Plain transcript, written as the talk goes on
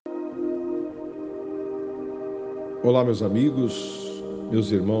Olá, meus amigos,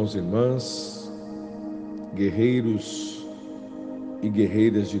 meus irmãos e irmãs, guerreiros e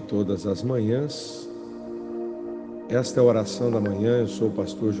guerreiras de todas as manhãs. Esta é a Oração da Manhã, eu sou o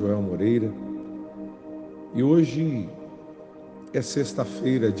pastor Joel Moreira e hoje é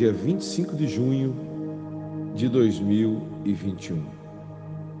sexta-feira, dia 25 de junho de 2021.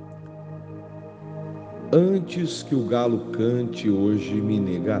 Antes que o galo cante, hoje me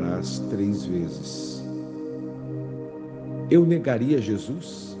negarás 3 vezes. Eu negaria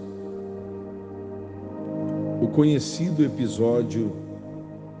Jesus? O conhecido episódio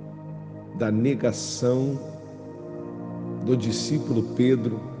da negação do discípulo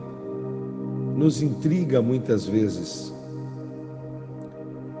Pedro nos intriga muitas vezes.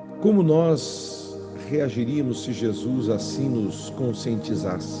 Como nós reagiríamos se Jesus assim nos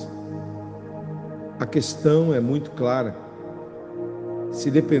conscientizasse? A questão é muito clara. Se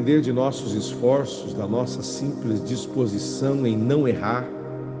depender de nossos esforços, da nossa simples disposição em não errar,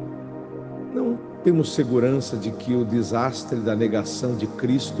 não temos segurança de que o desastre da negação de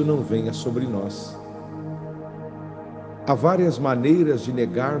Cristo não venha sobre nós. Há várias maneiras de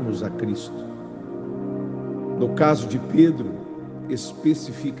negarmos a Cristo. No caso de Pedro,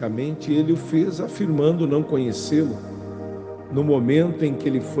 especificamente, ele o fez afirmando não conhecê-lo, no momento em que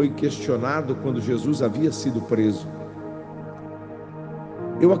ele foi questionado quando Jesus havia sido preso.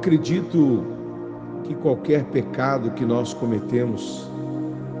 Eu acredito que qualquer pecado que nós cometemos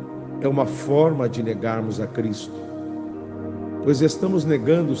é uma forma de negarmos a Cristo, pois estamos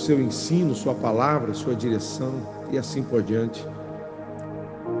negando o seu ensino, sua palavra, sua direção e assim por diante.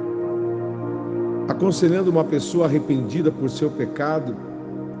 Aconselhando uma pessoa arrependida por seu pecado,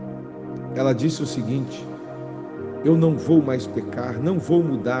 ela disse o seguinte: eu não vou mais pecar, não vou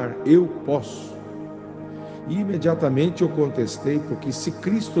mudar, eu posso. E imediatamente eu contestei, porque se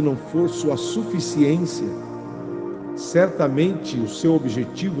Cristo não for sua suficiência, certamente o seu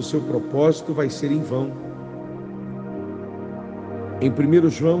objetivo, o seu propósito vai ser em vão. Em 1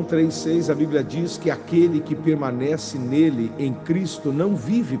 João 3,6 a Bíblia diz que aquele que permanece nele, em Cristo, não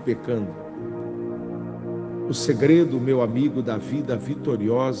vive pecando. O segredo, meu amigo, da vida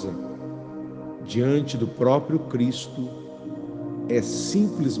vitoriosa diante do próprio Cristo é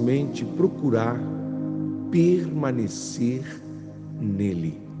simplesmente procurar permanecer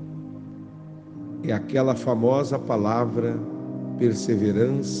nele. É aquela famosa palavra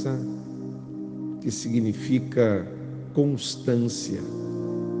perseverança, que significa constância.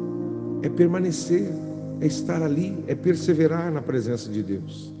 É permanecer, é estar ali, é perseverar na presença de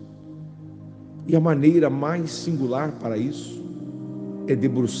Deus. E a maneira mais singular para isso é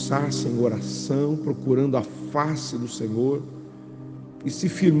debruçar-se em oração, procurando a face do Senhor e se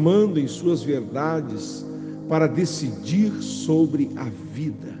firmando em suas verdades para decidir sobre a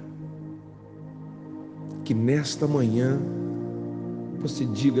vida. Que nesta manhã você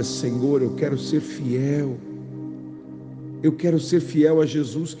diga: Senhor, eu quero ser fiel. Eu quero ser fiel a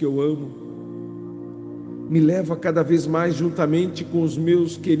Jesus que eu amo. Me leva cada vez mais, juntamente com os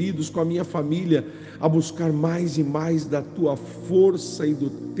meus queridos, com a minha família, a buscar mais e mais da tua força e do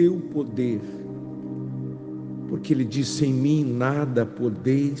teu poder. Porque ele disse: em mim nada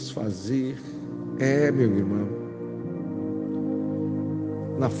podeis fazer. Meu irmão,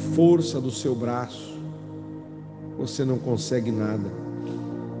 na força do seu braço, você não consegue nada.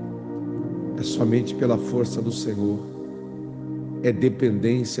 É somente pela força do Senhor. É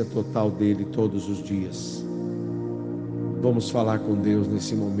dependência total dele todos os dias. Vamos falar com Deus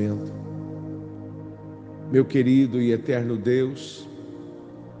nesse momento. Meu querido e eterno Deus,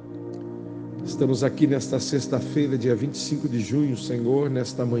 estamos aqui nesta sexta-feira, dia 25 de junho, Senhor,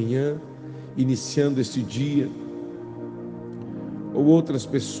 nesta manhã, iniciando este dia, ou outras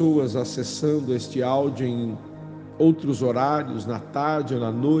pessoas acessando este áudio em outros horários, na tarde ou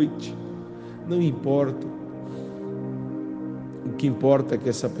na noite, não importa. O que importa é que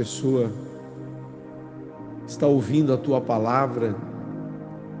essa pessoa está ouvindo a tua palavra,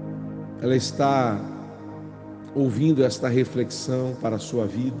 ela está ouvindo esta reflexão para a sua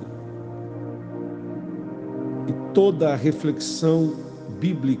vida. E toda a reflexão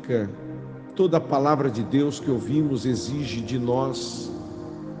bíblica, toda a palavra de Deus que ouvimos exige de nós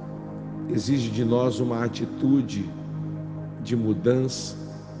uma atitude de mudança,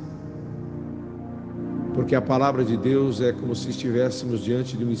 porque a palavra de Deus é como se estivéssemos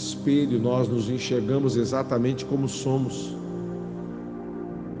diante de um espelho, nós nos enxergamos exatamente como somos.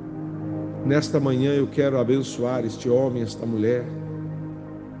 Nesta manhã eu quero abençoar este homem, esta mulher.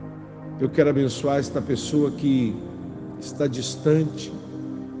 Eu quero abençoar esta pessoa que está distante,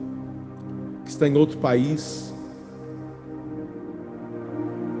 que está em outro país,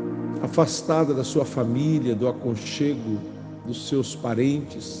 afastada da sua família, do aconchego dos seus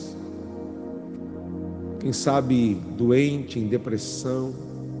parentes, quem sabe doente, em depressão,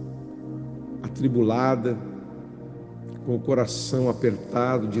 atribulada, com o coração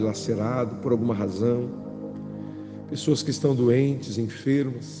apertado, dilacerado por alguma razão, pessoas que estão doentes,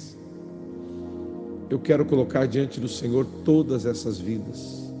 enfermas. Eu quero colocar diante do Senhor todas essas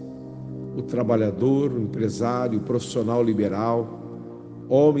vidas, o trabalhador, o empresário, o profissional liberal,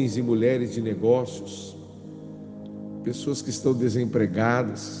 homens e mulheres de negócios, pessoas que estão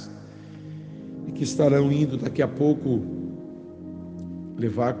desempregadas e que estarão indo daqui a pouco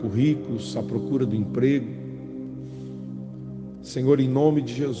levar currículos à procura do emprego. Senhor, em nome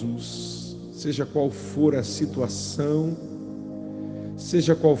de Jesus, seja qual for a situação,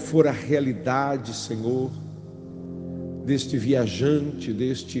 seja qual for a realidade, Senhor, deste viajante,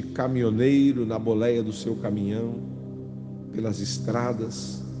 deste caminhoneiro na boleia do seu caminhão, pelas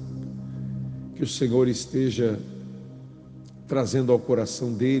estradas, que o Senhor esteja trazendo ao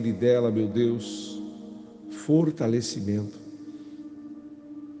coração dele e dela, meu Deus, fortalecimento.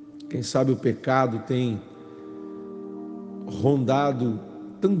 Quem sabe o pecado tem rondado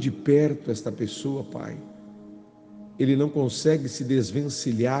tão de perto esta pessoa, Pai. Ele não consegue se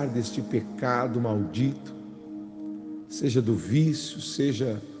desvencilhar deste pecado maldito, seja do vício,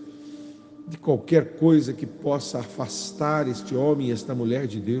 seja de qualquer coisa que possa afastar este homem e esta mulher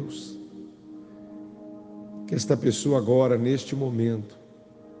de Deus. Que esta pessoa agora, neste momento,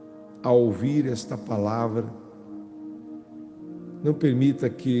 ao ouvir esta palavra, não permita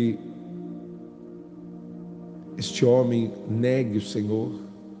que este homem negue o Senhor,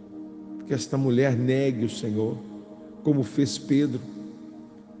 que esta mulher negue o Senhor, como fez Pedro.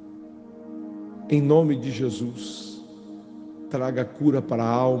 Em nome de Jesus, traga cura para a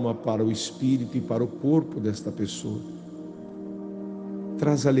alma, para o espírito e para o corpo desta pessoa.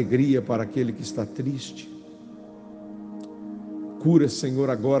 Traz alegria para aquele que está triste. Cura, Senhor,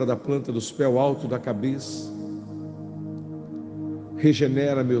 agora da planta dos pés ao alto da cabeça.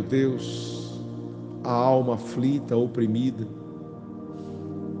 Regenera, meu Deus, a alma aflita, oprimida,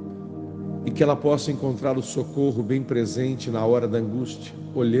 e que ela possa encontrar o socorro bem presente na hora da angústia,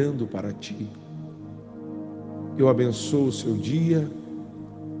 olhando para Ti. Eu abençoo o seu dia,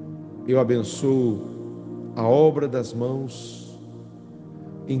 eu abençoo a obra das mãos,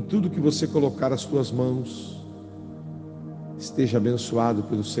 em tudo que você colocar as tuas mãos, esteja abençoado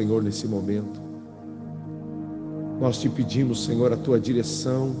pelo Senhor nesse momento. Nós te pedimos, Senhor, a tua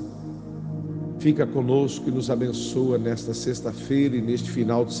direção, fica conosco e nos abençoa nesta sexta-feira e neste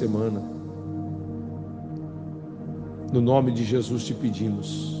final de semana. No nome de Jesus te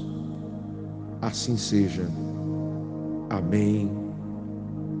pedimos, assim seja. Amém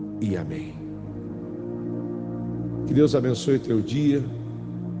e amém. Que Deus abençoe o teu dia,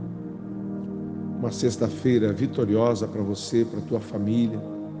 uma sexta-feira vitoriosa para você, para a tua família.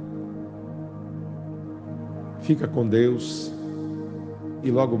 Fica com Deus e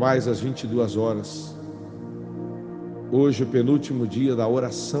logo mais às 22 horas, hoje o penúltimo dia da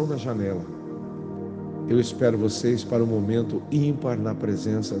oração na janela, eu espero vocês para um momento ímpar na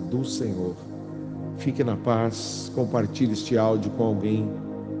presença do Senhor. Fique na paz, compartilhe este áudio com alguém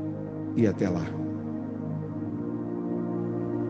e até lá.